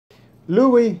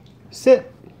Louie,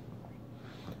 sit.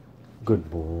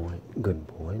 Good boy,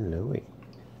 Louie.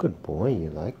 Good boy, you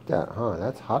like that, huh?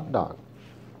 That's hot dog.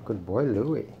 Good boy,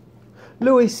 Louie.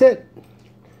 Louie, sit.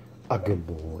 A good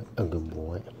boy, a good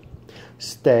boy.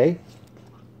 Stay.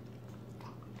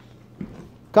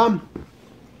 Come.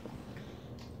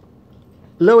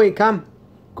 Louie, come.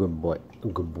 Good boy,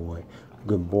 good boy.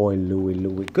 Good boy,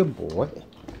 Louie, good boy.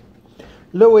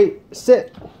 Louie,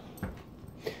 sit.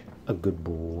 A good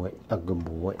boy, a good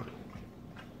boy.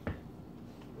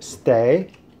 Stay.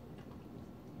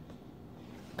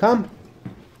 Come.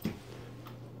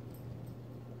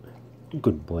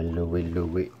 Good boy,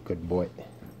 Louie, good boy.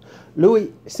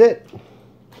 Louie, sit.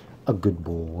 A good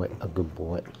boy, a good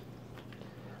boy.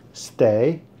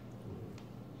 Stay.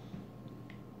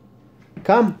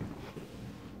 Come.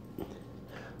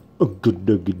 A good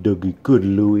doggy, good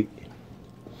Louie.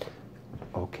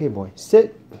 Okay, boy,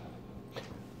 sit.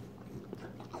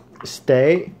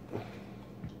 Stay.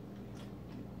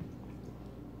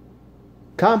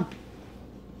 Come.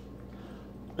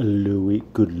 Louie,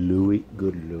 good Louie,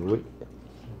 good Louie.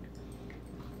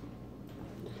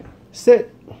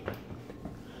 Sit.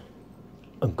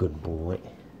 A good boy.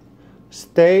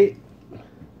 Stay.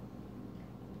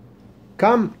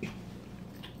 Come.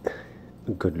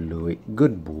 Good Louie,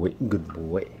 good boy, good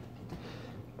boy.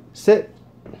 Sit.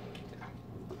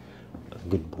 A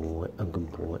good boy, a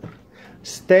good boy.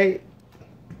 Stay.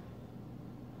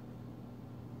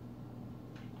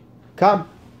 Come.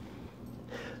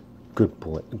 Good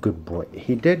boy, good boy.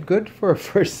 He did good for a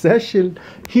first session.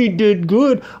 He did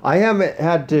good. I haven't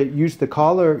had to use the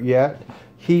collar yet.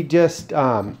 He just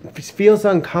feels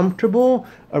uncomfortable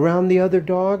around the other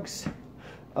dogs.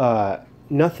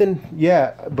 Nothing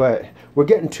yet, but we're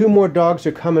getting 2 more dogs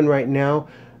are coming right now.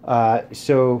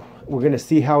 So we're going to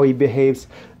see how he behaves.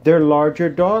 They're larger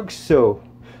dogs, so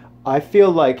I feel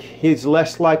like he's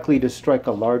less likely to strike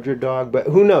a larger dog, but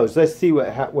who knows? Let's see what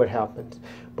happens.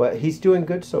 But he's doing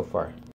good so far.